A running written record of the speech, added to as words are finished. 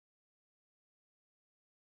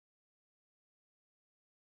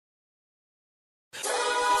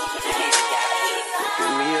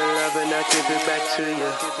I give it back to you.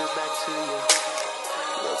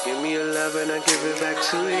 Girl, give me your love and I give it back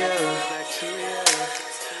to you.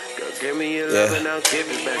 Girl, give me your love and I'll give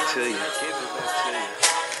it back to you.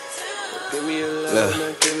 Give me your love and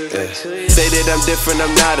I'll give it back to you. Say that I'm different,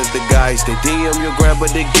 I'm not of the guys. They DM your gram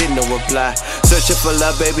but they get no reply. Searching for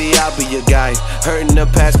love, baby, I'll be your guide. Hurting the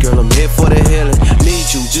past, girl, I'm here for the healing. Need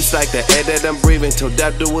you just like the air that I'm breathing. Till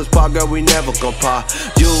death do us part, girl, we never gon' part.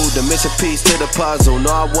 You, the missing piece to the puzzle. No,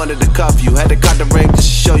 I wanted to cuff you. Had to cut the ring just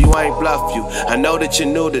to show you I ain't bluff you. I know that you're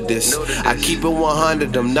new to this. I keep it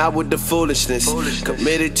 100, I'm not with the foolishness.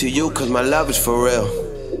 Committed to you cause my love is for real.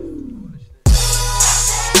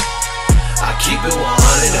 I keep it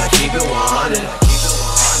 100, I keep it 100.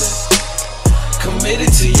 Committed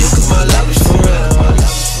to you cause my love is for real.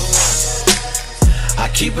 I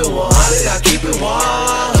keep it 100, I keep it 100.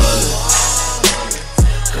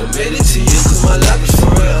 Committed to you cause my love is for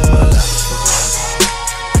real.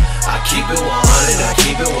 I keep it 100, I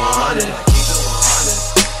keep it 100.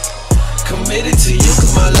 Committed to you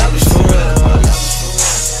cause my love is for real.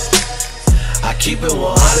 I keep it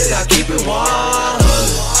 100, I keep it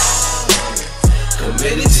 100.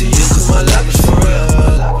 Committed to you cause my love is for real.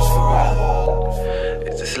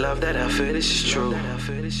 It's this love that I feel, this is true.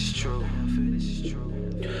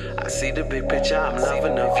 I see the big picture, I'm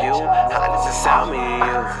loving of you. How does it sound me and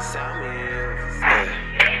you?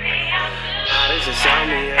 How does it sound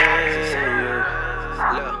me and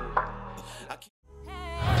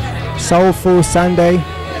you? Soul Food Sunday,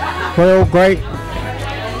 real great.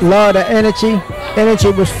 Love the energy.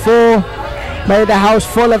 Energy was full. Made the house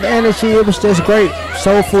full of energy. It was just great.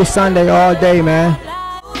 Soul Food Sunday all day, man.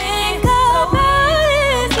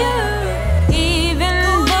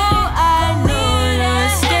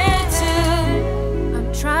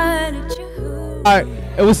 Alright,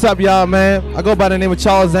 hey, what's up, y'all, man? I go by the name of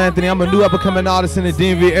Charles Anthony. I'm a new up-and-coming artist in the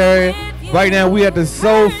DMV area. Right now, we at the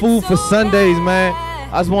Soul Food for Sundays, man.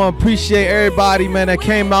 I just want to appreciate everybody, man, that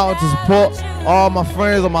came out to support all my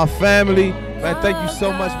friends, all my family. Man, thank you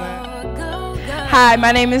so much, man. Hi,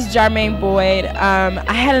 my name is Jarmaine Boyd.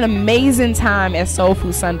 I had an amazing time at Soul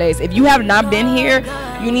Food Sundays. If you have not been here,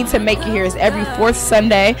 you need to make it here. It's every fourth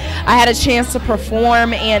Sunday. I had a chance to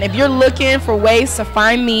perform, and if you're looking for ways to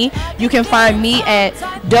find me, you can find me at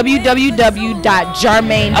www.jarmaine.com.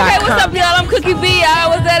 Okay, what's up, y'all? I'm Cookie B. I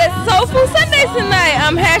was at Soul Food Sundays tonight.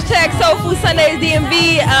 I'm hashtag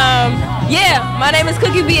SoulFoodSundaysDMV. Yeah, my name is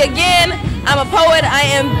Cookie B again. I'm a poet. I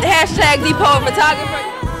am hashtag the poet photographer.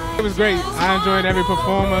 It was great. I enjoyed every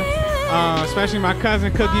performer, especially my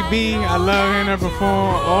cousin Cookie B. I love hearing her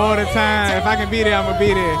perform all the time. If I can be there, I'm going to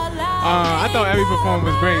be there. I thought every performer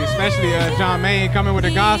was great, especially Jarmaine coming with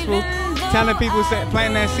the gospel, telling people,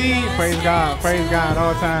 planting that seed. Praise God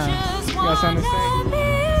all the time. You got something to say?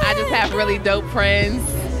 I just have really dope friends.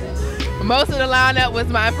 Most of the lineup was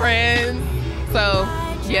my friends. So,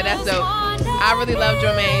 yeah, that's dope. I really love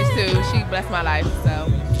Jarmaine too. She blessed my life, so.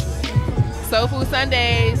 Soul Food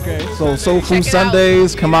Sundays. Okay, so Soul Food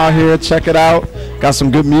Sundays, come out here, check it out. Got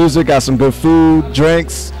some good music, got some good food,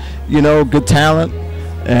 drinks, you know, good talent.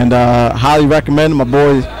 And highly recommend my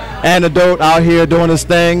boy Antidote out here doing his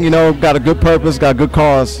thing, you know, got a good purpose, got a good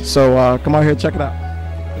cause. So come out here, check it out.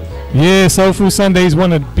 Yeah, Soul Food Sundays,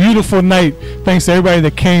 one a beautiful night. Thanks to everybody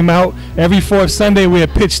that came out. Every fourth Sunday, we're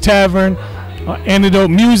at Pitch Tavern,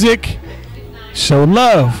 Antidote Music. Show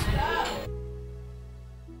love.